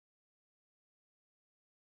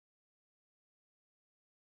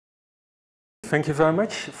Thank you very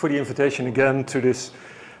much for the invitation again to this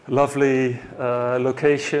lovely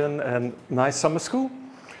location and nice summer school.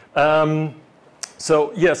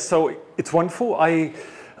 So it's wonderful. I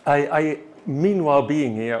meanwhile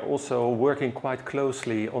being here, also working quite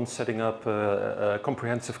closely on setting up a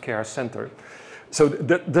comprehensive care center. So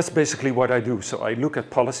that's basically what I do. So I look at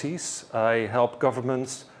policies, I help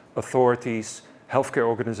governments, authorities, healthcare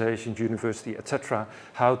organizations, university, etc.,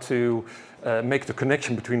 how to make the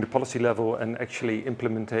connection between the policy level and actually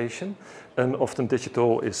implementation, and often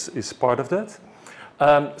digital is part of that.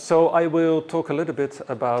 So I will talk a little bit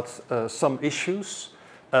about some issues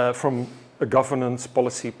from a governance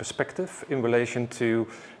policy perspective in relation to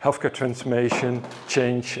healthcare transformation,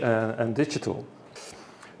 change, and digital.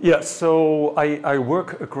 Yeah, so I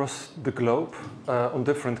work across the globe on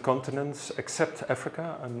different continents, except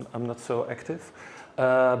Africa. I'm not so active.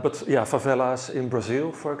 But yeah, favelas in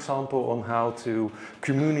Brazil, for example, on how to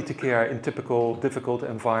community care in typical difficult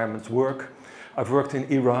environments work. I've worked in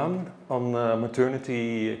Iran on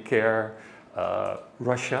maternity care,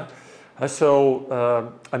 Russia.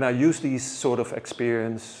 And I use these sort of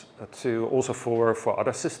experience to also for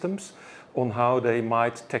other systems on how they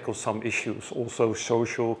might tackle some issues, also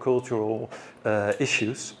social, cultural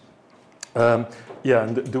issues.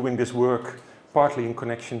 And doing this work partly in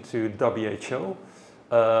connection to WHO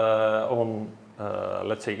on,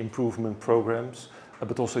 let's say, improvement programs,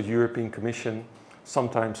 but also European Commission,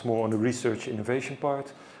 sometimes more on the research innovation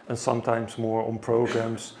part, and sometimes more on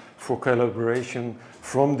programs for collaboration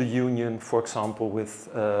from the Union, for example, with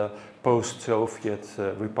post-Soviet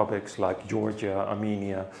republics like Georgia,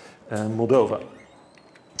 Armenia, and Moldova.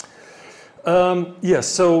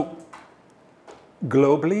 So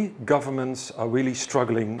globally, governments are really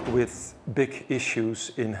struggling with big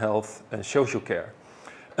issues in health and social care.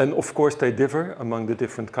 And of course, they differ among the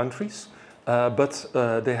different countries, but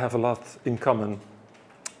they have a lot in common.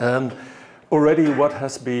 And already what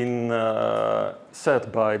has been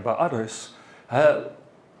said by others,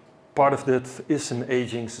 part of that is an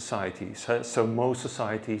aging society. So most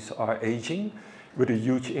societies are aging, with a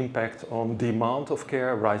huge impact on demand of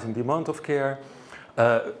care, rising demand of care,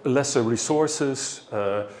 lesser resources,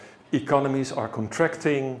 economies are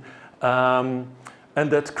contracting, and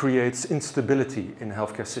that creates instability in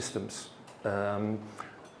healthcare systems. And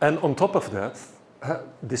on top of that,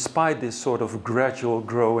 despite this sort of gradual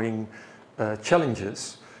growing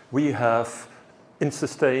challenges, we have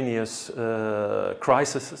instantaneous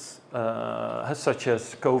crises, such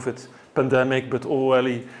as COVID pandemic, but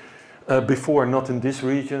already before, not in this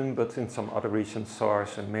region, but in some other regions,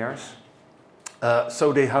 SARS and MERS.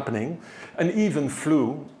 So they're happening. And even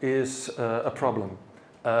flu is a problem.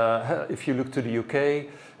 If you look to the UK,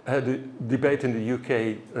 the debate in the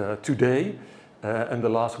UK today and the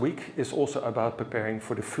last week is also about preparing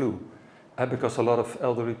for the flu. Because a lot of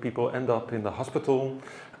elderly people end up in the hospital.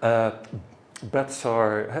 Beds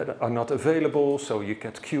are not available, so you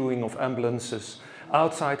get queuing of ambulances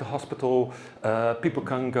outside the hospital. People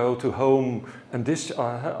can go to home and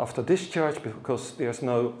after discharge because there's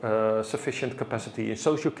no sufficient capacity in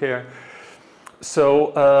social care.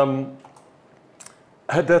 So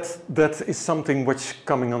that is something which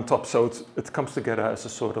coming on top. So it comes together as a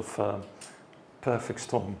sort of perfect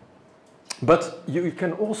storm. But you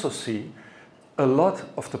can also see a lot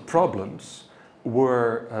of the problems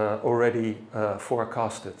were already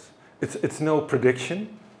forecasted. It's no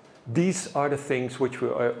prediction. These are the things which we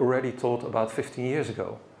already told about 15 years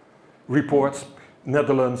ago. Reports,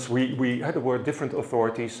 Netherlands, there were different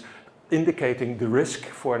authorities indicating the risk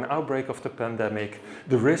for an outbreak of the pandemic,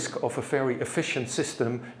 the risk of a very efficient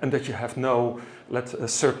system, and that you have no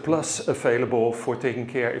surplus available for taking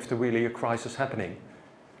care if there really a crisis happening.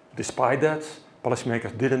 Despite that,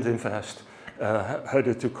 policymakers didn't invest.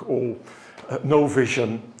 They took no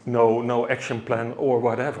vision, no action plan or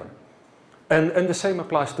whatever. And the same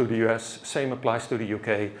applies to the US, same applies to the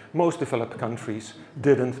UK. Most developed countries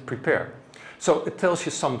didn't prepare. So it tells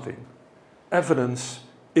you something. Evidence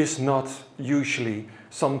is not usually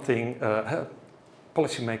something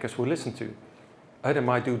policymakers will listen to. They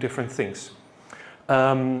might do different things.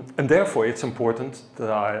 And therefore it's important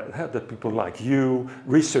that people like you,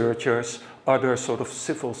 researchers, other sort of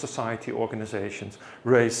civil society organizations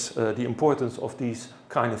raise the importance of these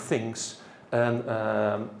kind of things and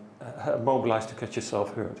mobilize to get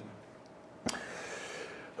yourself heard.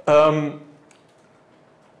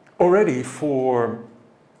 Already for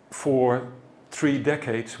 3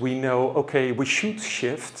 decades we know, okay, we should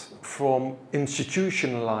shift from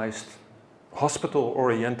institutionalized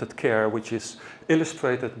hospital-oriented care, which is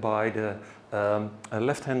illustrated by the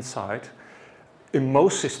left-hand side, in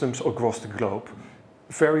most systems across the globe,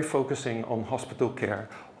 very focusing on hospital care,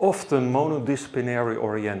 often monodisciplinary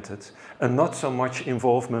oriented, and not so much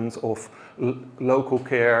involvement of local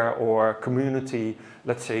care or community,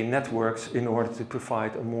 let's say, networks in order to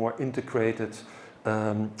provide a more integrated,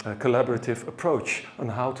 collaborative approach on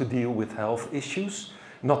how to deal with health issues,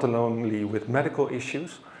 not only with medical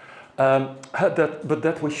issues, but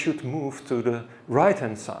that we should move to the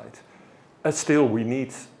right-hand side. Still, we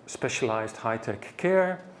need specialized high-tech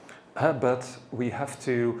care, but we have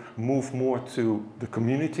to move more to the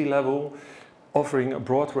community level, offering a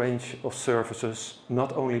broad range of services,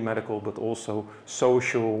 not only medical, but also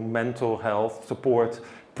social, mental health support,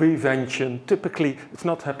 prevention. Typically, it's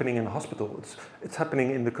not happening in a hospital, it's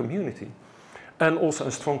happening in the community. And also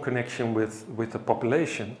a strong connection with the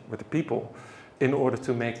population, with the people, in order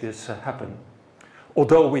to make this happen.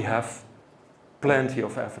 Although we have plenty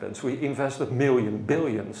of evidence, we invested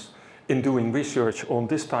billions in doing research on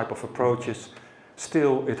this type of approaches,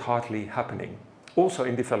 still it's hardly happening. Also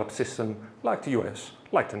in developed systems like the US,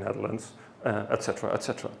 like the Netherlands, etc.,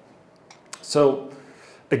 etc. So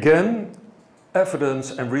again,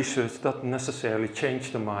 evidence and research doesn't necessarily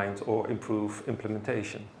change the mind or improve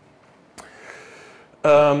implementation.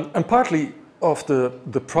 And partly of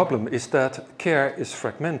the problem is that care is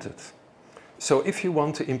fragmented. So if you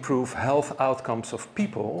want to improve health outcomes of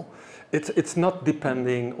people, it's not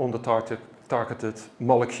depending on the targeted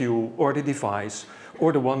molecule or the device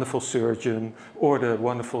or the wonderful surgeon or the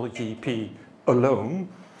wonderful GP alone.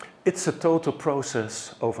 It's a total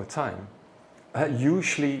process over time.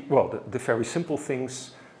 Usually, well, the very simple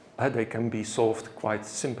things, they can be solved quite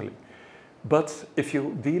simply. But if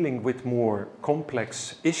you're dealing with more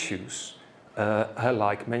complex issues,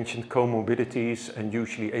 like mentioned comorbidities, and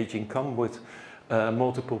usually aging come with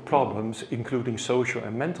multiple problems, including social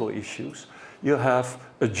and mental issues, you have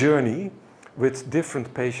a journey with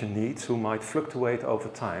different patient needs who might fluctuate over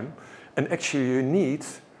time. And actually you need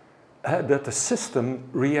that the system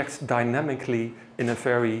reacts dynamically in a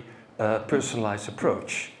very personalized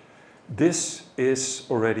approach. This is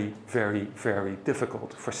already very, very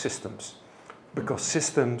difficult for systems, because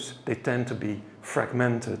systems, they tend to be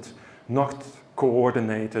fragmented, not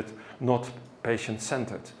coordinated, not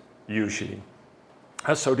patient-centered, usually.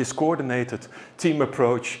 And so this coordinated team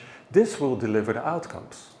approach, this will deliver the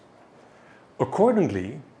outcomes.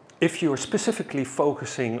 Accordingly, if you're specifically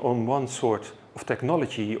focusing on one sort of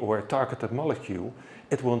technology or a targeted molecule,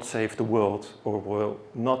 it won't save the world or will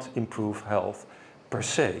not improve health per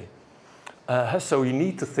se. So you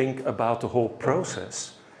need to think about the whole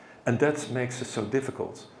process, and that makes it so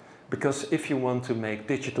difficult. Because if you want to make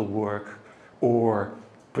digital work or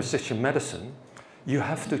precision medicine, you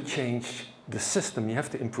have to change the system, you have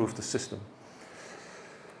to improve the system.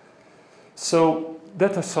 So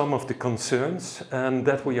that are some of the concerns, and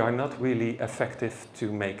that we are not really effective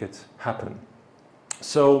to make it happen.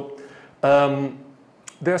 So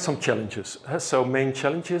there are some challenges. So main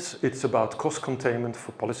challenges, it's about cost containment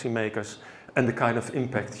for policymakers and the kind of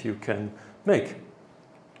impact you can make.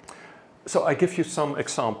 So I give you some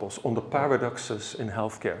examples on the paradoxes in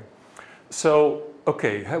healthcare. So,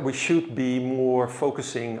 okay, we should be more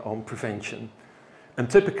focusing on prevention. And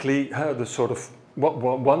typically, the sort of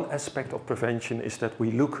one aspect of prevention is that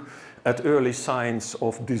we look at early signs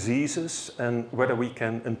of diseases and whether we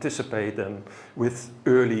can anticipate them with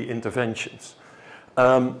early interventions.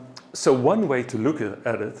 So one way to look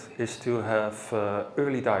at it is to have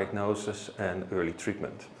early diagnosis and early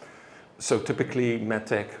treatment. So typically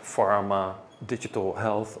medtech, pharma, digital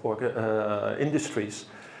health or industries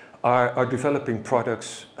are developing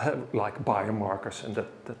products like biomarkers and that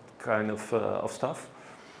kind of stuff.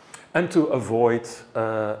 And to avoid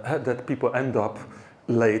that people end up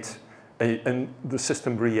late and the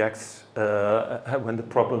system reacts when the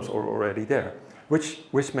problems are already there,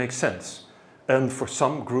 which makes sense. And for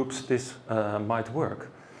some groups this might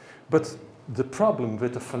work. But the problem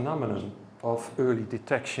with the phenomenon of early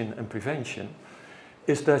detection and prevention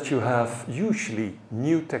is that you have usually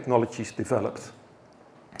new technologies developed.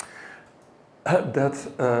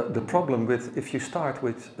 The problem with, if you start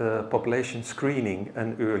with population screening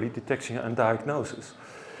and early detection and diagnosis,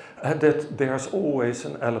 that there's always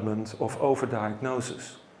an element of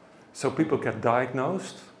overdiagnosis. So people get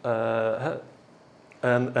diagnosed, but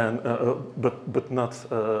not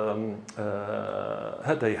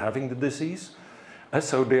they having the disease.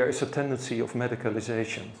 So there is a tendency of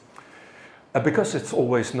medicalization. Because it's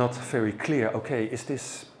always not very clear, okay, is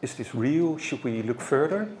this real? Should we look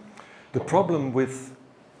further? The problem with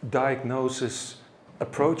diagnosis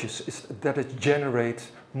approaches is that it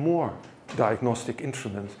generates more diagnostic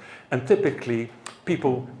instruments. And typically,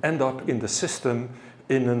 people end up in the system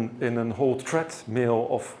in a whole treadmill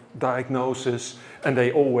of diagnosis, and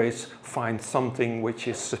they always find something which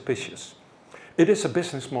is suspicious. It is a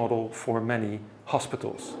business model for many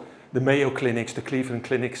hospitals. The Mayo Clinics, the Cleveland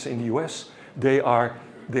Clinics in the US, they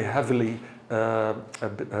heavily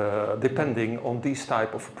depending on these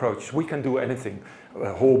type of approaches. We can do anything.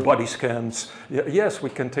 Whole body scans. Yes, we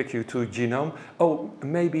can take you to a genome. Oh,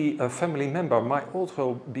 maybe a family member might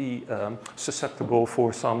also be susceptible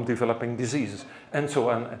for some developing diseases, and so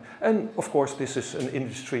on. And of course, this is an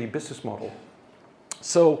industry business model.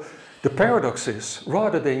 So the paradox is,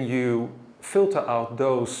 rather than you filter out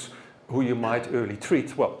those who you might early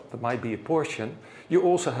treat, well, there might be a portion, you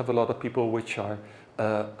also have a lot of people which are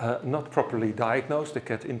not properly diagnosed. They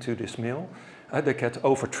get into this mill, they get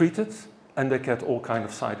over-treated, and they get all kinds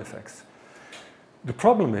of side effects. The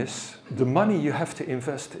problem is the money you have to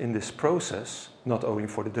invest in this process, not only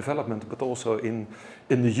for the development, but also in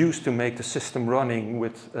the use to make the system running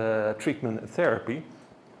with treatment and therapy,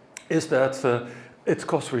 is that it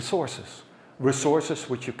costs resources. Resources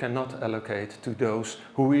which you cannot allocate to those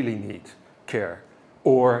who really need care,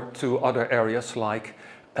 or to other areas like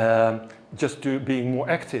just being more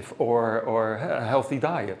active or a healthy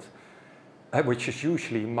diet, which is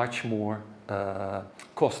usually much more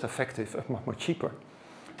cost effective and much more cheaper.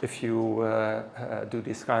 If you do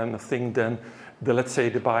this kind of thing than let's say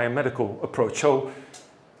the biomedical approach. So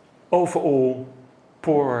overall,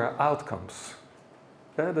 poorer outcomes.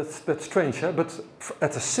 That's strange, huh? But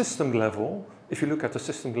at a system level, if you look at the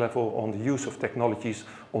system level on the use of technologies,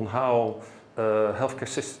 on how healthcare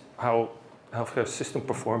system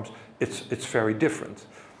performs, it's very different.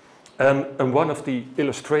 And one of the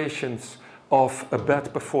illustrations of a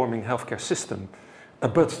bad performing healthcare system,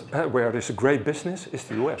 but where there's a great business, is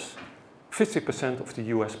the US. 50% of the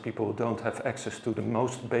US people don't have access to the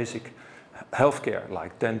most basic healthcare,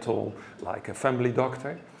 like dental, like a family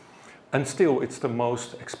doctor. And still, it's the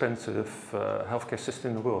most expensive healthcare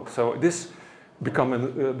system in the world. So this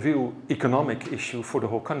becomes a real economic issue for the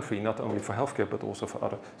whole country, not only for healthcare, but also for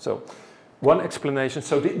other. So one explanation.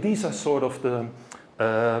 So these are sort of the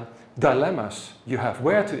dilemmas you have,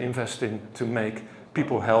 where to invest in to make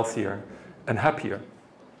people healthier and happier.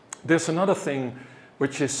 There's another thing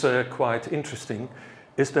which is quite interesting,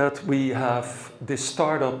 is that we have this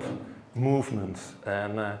startup movement.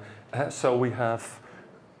 And so we have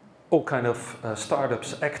all kind of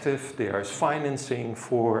startups active. There is financing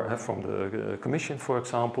from the Commission, for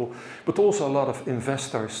example, but also a lot of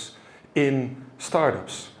investors in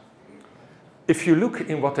startups. If you look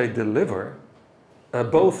in what they deliver,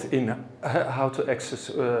 both in how to access,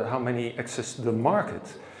 how many access the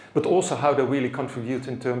market, but also how they really contribute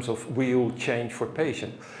in terms of real change for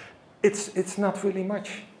patients, it's not really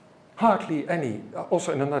much. Hardly any.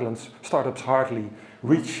 Also in the Netherlands, startups hardly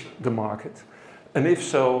reach the market. And if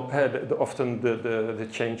so, often the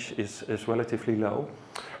change is relatively low.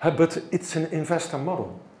 But it's an investor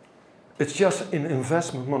model. It's just an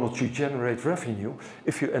investment model to generate revenue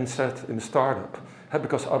if you invest in a startup.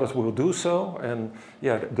 Because others will do so, and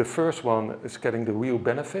yeah, the first one is getting the real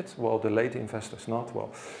benefit, while the late investors not.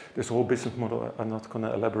 Well, this whole business model I'm not going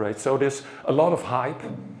to elaborate. So there's a lot of hype,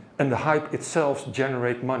 and the hype itself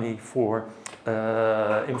generates money for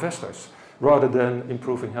investors, rather than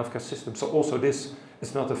improving healthcare systems. So also this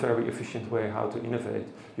is not a very efficient way how to innovate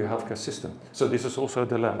your healthcare system. So this is also a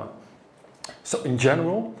dilemma. So in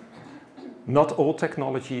general, not all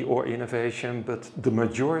technology or innovation, but the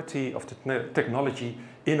majority of the technology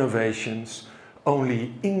innovations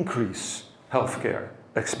only increase healthcare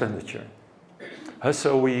expenditure.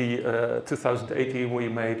 So we, 2018, we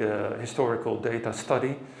made a historical data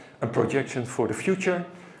study and projections for the future,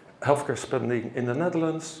 healthcare spending in the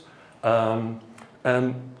Netherlands. And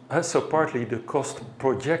so partly the cost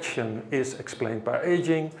projection is explained by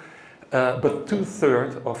aging, but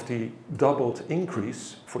 2/3 of the doubled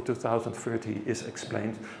increase for 2030 is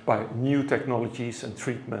explained by new technologies and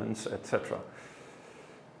treatments, etc.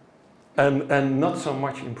 And not so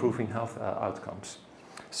much improving health outcomes.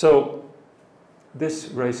 So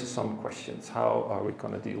this raises some questions. How are we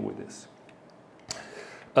going to deal with this?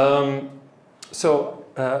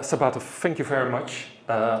 Sabato, thank you very much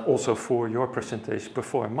also for your presentation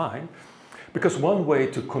before mine, because one way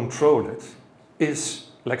to control it is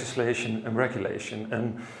legislation and regulation.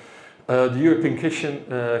 And the European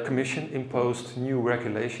Commission imposed new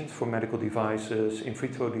regulations for medical devices, in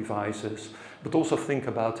vitro devices, but also think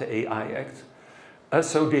about the AI Act.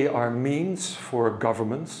 So they are means for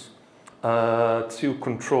governments to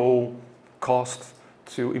control cost,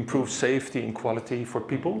 to improve safety and quality for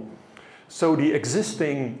people. So the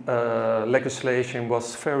existing legislation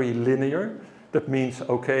was very linear. That means,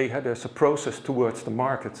 okay, there's a process towards the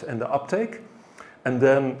market and the uptake. And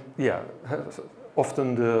then, yeah,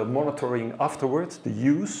 often the monitoring afterwards, the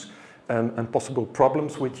use and possible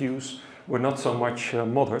problems with use were not so much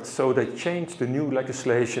moderate. So they changed the new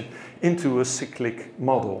legislation into a cyclic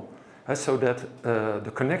model. So that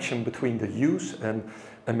the connection between the use and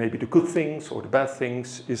maybe the good things or the bad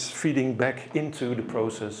things is feeding back into the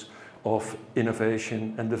process of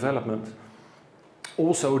innovation and development.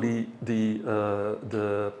 Also,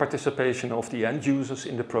 the participation of the end users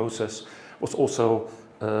in the process was also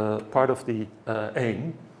part of the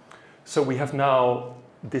aim. So we have now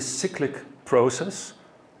this cyclic process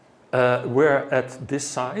where at this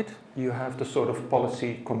side you have the sort of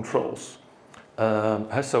policy controls.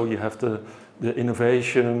 So you have the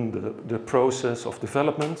innovation, the process of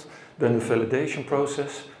development, then the validation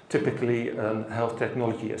process, typically a health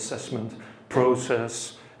technology assessment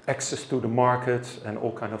process, access to the market and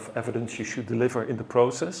all kind of evidence you should deliver in the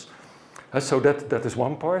process. So that is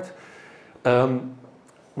one part.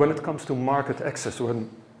 When it comes to market access, when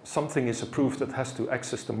something is approved that has to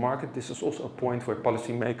access the market, this is also a point where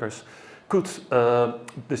policymakers could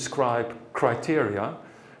describe criteria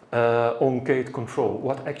on gate control,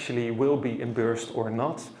 what actually will be reimbursed or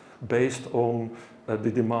not, based on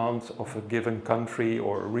the demand of a given country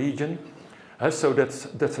or region. So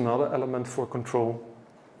that's another element for control.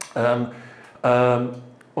 On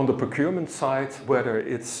the procurement side, whether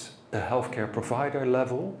it's a healthcare provider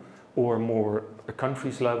level or more a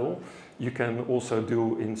country's level, you can also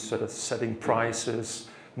do in sort of setting prices,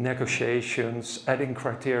 negotiations, adding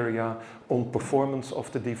criteria on performance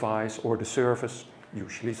of the device or the service.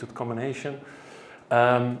 Usually it's a combination.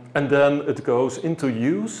 And then it goes into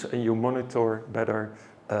use and you monitor better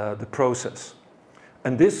the process.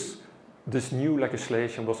 And this new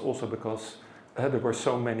legislation was also because there were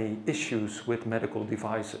so many issues with medical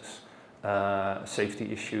devices,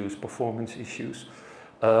 safety issues, performance issues.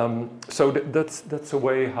 So that's a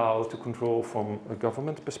way how to control from a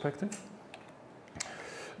government perspective.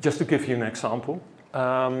 Just to give you an example.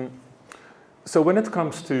 So when it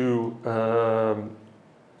comes to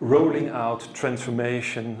rolling out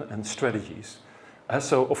transformation and strategies,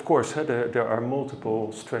 so of course there are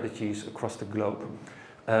multiple strategies across the globe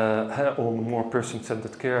on more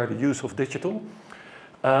person-centered care, the use of digital,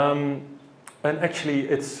 and actually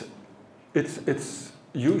it's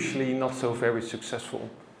usually not so very successful,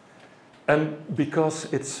 and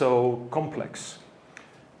because it's so complex.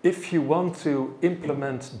 If you want to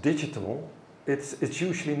implement digital, it's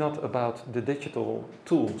usually not about the digital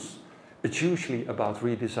tools. It's usually about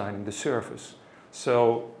redesigning the service.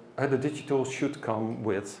 So the digital should come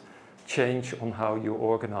with change on how you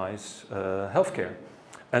organize healthcare.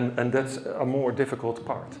 And that's a more difficult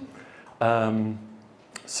part.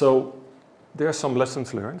 So there are some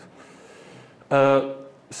lessons learned.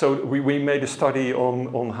 So we made a study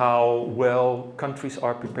on how well countries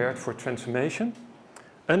are prepared for transformation.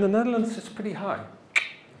 And the Netherlands is pretty high.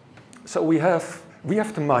 So we have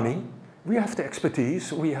the money, we have the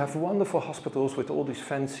expertise, we have wonderful hospitals with all these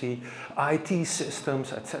fancy IT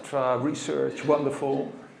systems, etc., research,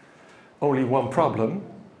 wonderful. Only one problem.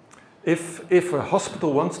 If a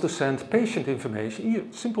hospital wants to send patient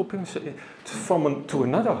information, simple to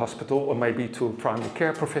another hospital, or maybe to a primary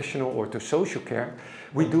care professional or to social care,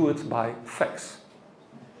 we do it by fax.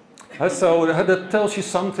 So that tells you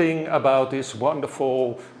something about this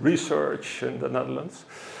wonderful research in the Netherlands.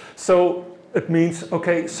 So it means,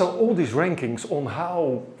 okay, so all these rankings on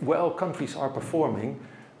how well countries are performing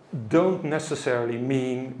don't necessarily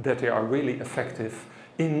mean that they are really effective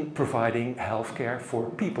in providing healthcare for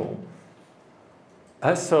people.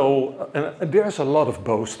 So there's a lot of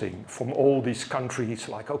boasting from all these countries,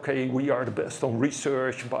 like, okay, we are the best on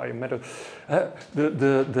research, biomedical.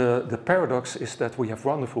 The paradox is that we have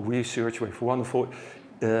wonderful research, we have wonderful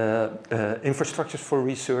infrastructures for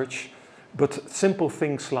research, but simple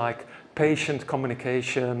things like patient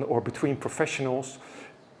communication or between professionals,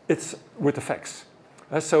 it's with the facts.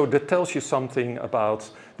 So that tells you something about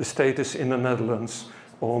the status in the Netherlands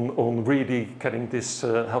on really getting this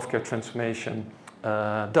healthcare transformation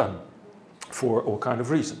done for all kinds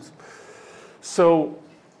of reasons. So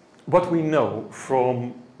what we know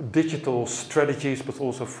from digital strategies, but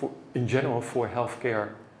also in general for healthcare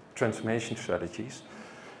transformation strategies,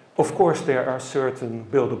 of course there are certain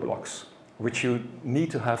building blocks which you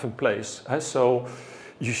need to have in place. So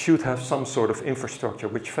you should have some sort of infrastructure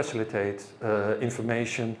which facilitates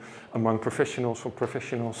information among professionals, from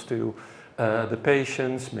professionals to the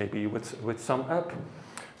patients, maybe with some app.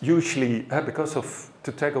 Usually, because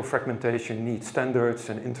to tackle fragmentation, you need standards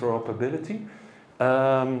and interoperability.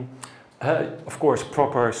 Of course,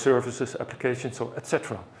 proper services, applications, so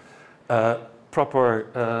etc.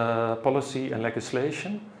 Proper policy and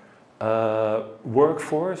legislation.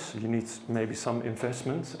 Workforce, you need maybe some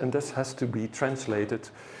investments, and this has to be translated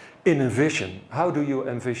in a vision. How do you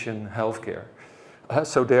envision healthcare?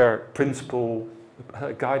 So their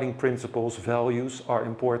guiding principles, values are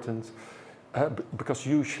important, because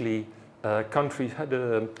usually the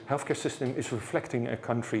healthcare system is reflecting a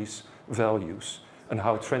country's values and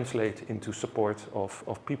how it translates into support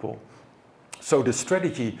of people. So the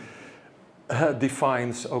strategy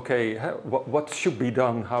defines, okay, what should be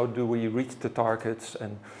done, how do we reach the targets,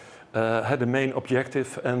 and the main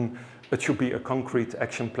objective, and it should be a concrete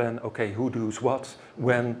action plan, okay, who does what,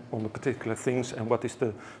 when, on the particular things, and what is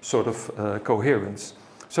the sort of coherence.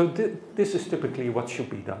 So this is typically what should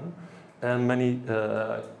be done, and many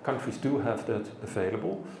countries do have that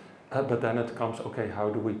available, but then it comes, okay, how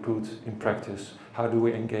do we put in practice, how do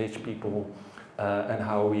we engage people, and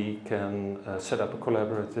how we can set up a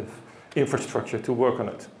collaborative infrastructure to work on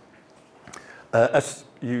it. As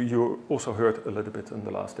you also heard a little bit in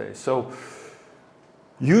the last days. So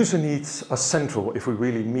user needs are central if we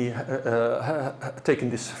really taking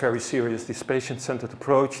this very serious, this patient-centered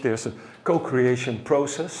approach. There's a co-creation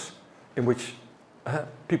process in which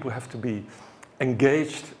people have to be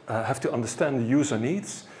engaged, have to understand the user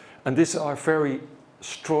needs. And these are very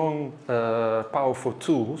strong, powerful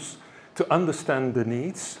tools to understand the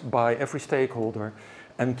needs by every stakeholder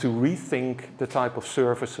and to rethink the type of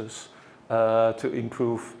services to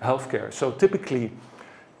improve healthcare. So typically,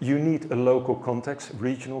 you need a local context,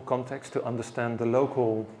 regional context, to understand the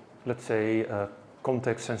local, let's say,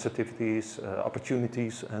 context sensitivities,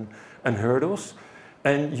 opportunities, and hurdles.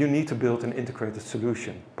 And you need to build an integrated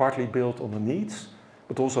solution, partly built on the needs,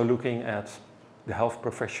 but also looking at the health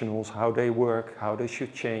professionals, how they work, how they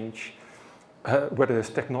should change, whether there's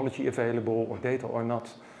technology available or data or not.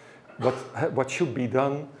 What should be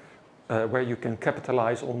done, where you can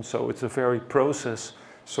capitalize on. So it's a very process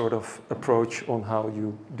sort of approach on how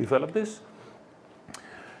you develop this.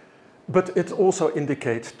 But it also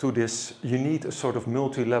indicates to this, you need a sort of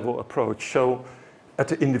multi-level approach. So at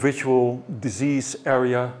the individual disease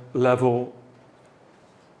area level,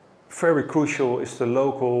 very crucial is the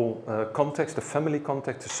local context, the family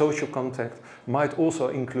context, the social context, might also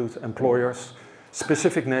include employers,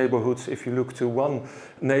 specific neighborhoods. If you look to one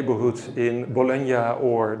neighborhood in Bologna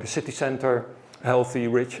or the city center, healthy,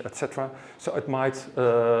 rich, etc. So it might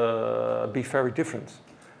be very different.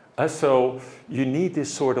 So you need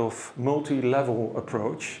this sort of multi-level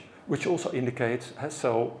approach, which also indicates,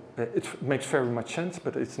 so it makes very much sense,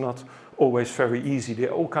 but it's not always very easy. There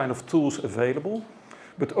are all kinds of tools available,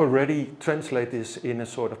 but already translate this in a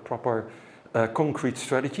sort of proper concrete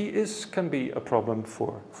strategy can be a problem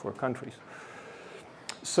for countries.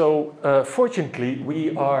 So fortunately,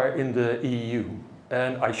 we are in the EU,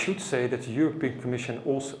 and I should say that the European Commission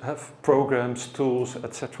also have programs, tools,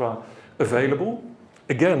 etc. available.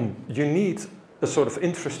 Again, you need a sort of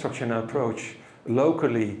infrastructure and approach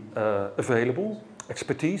locally available,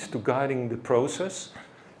 expertise to guiding the process.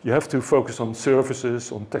 You have to focus on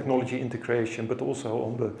services, on technology integration, but also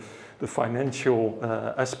on the financial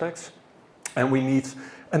aspects.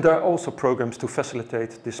 And there are also programs to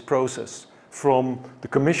facilitate this process from the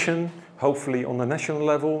Commission, hopefully on the national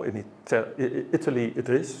level. In Italy it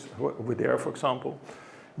is, we're there, for example.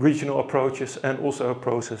 Regional approaches, and also a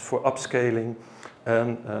process for upscaling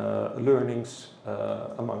and learnings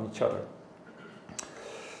among each other.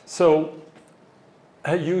 So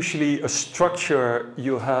usually a structure,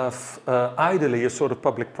 you have ideally a sort of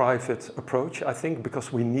public-private approach, I think,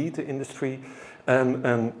 because we need the industry,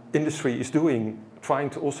 and industry is trying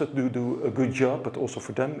to also do a good job, but also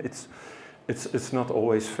for them it's not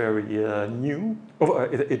always very new.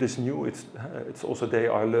 It is new. It's also they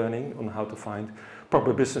are learning on how to find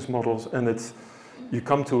proper business models, and you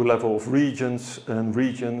come to a level of regions and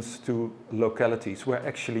regions to localities where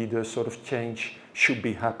actually the sort of change should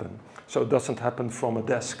be happen. So it doesn't happen from a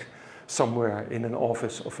desk somewhere in an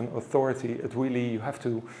office of an authority. You have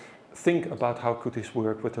to think about how could this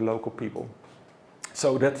work with the local people.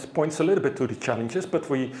 So that points a little bit to the challenges, but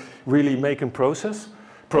we really making progress.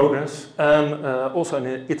 And also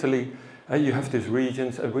in Italy, you have these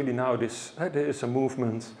regions, and really now there is a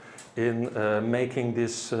movement in making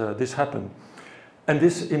this happen. And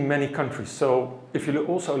this in many countries. So if you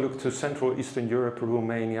also look to Central Eastern Europe,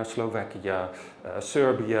 Romania, Slovakia,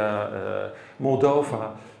 Serbia,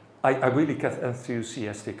 Moldova, I really get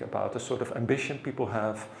enthusiastic about the sort of ambition people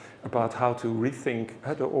have about how to rethink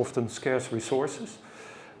the often scarce resources.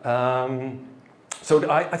 So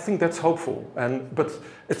I think that's hopeful, but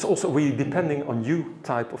it's also really depending on you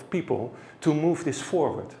type of people to move this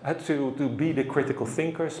forward, to be the critical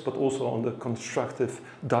thinkers, but also on the constructive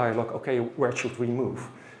dialogue. Okay, where should we move?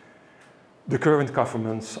 The current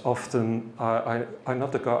governments often are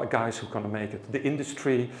not the guys who are going to make it. The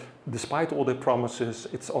industry, despite all their promises,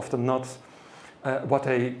 it's often not what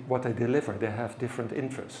they deliver. They have different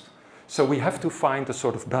interests. So we have to find a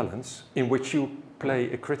sort of balance in which you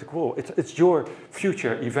play a critical role. It's your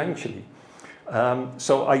future eventually.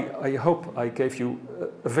 So I hope I gave you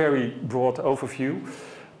a very broad overview,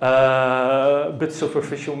 a bit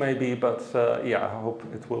superficial maybe, but yeah, I hope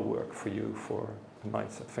it will work for you for the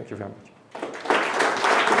mindset. Thank you very much.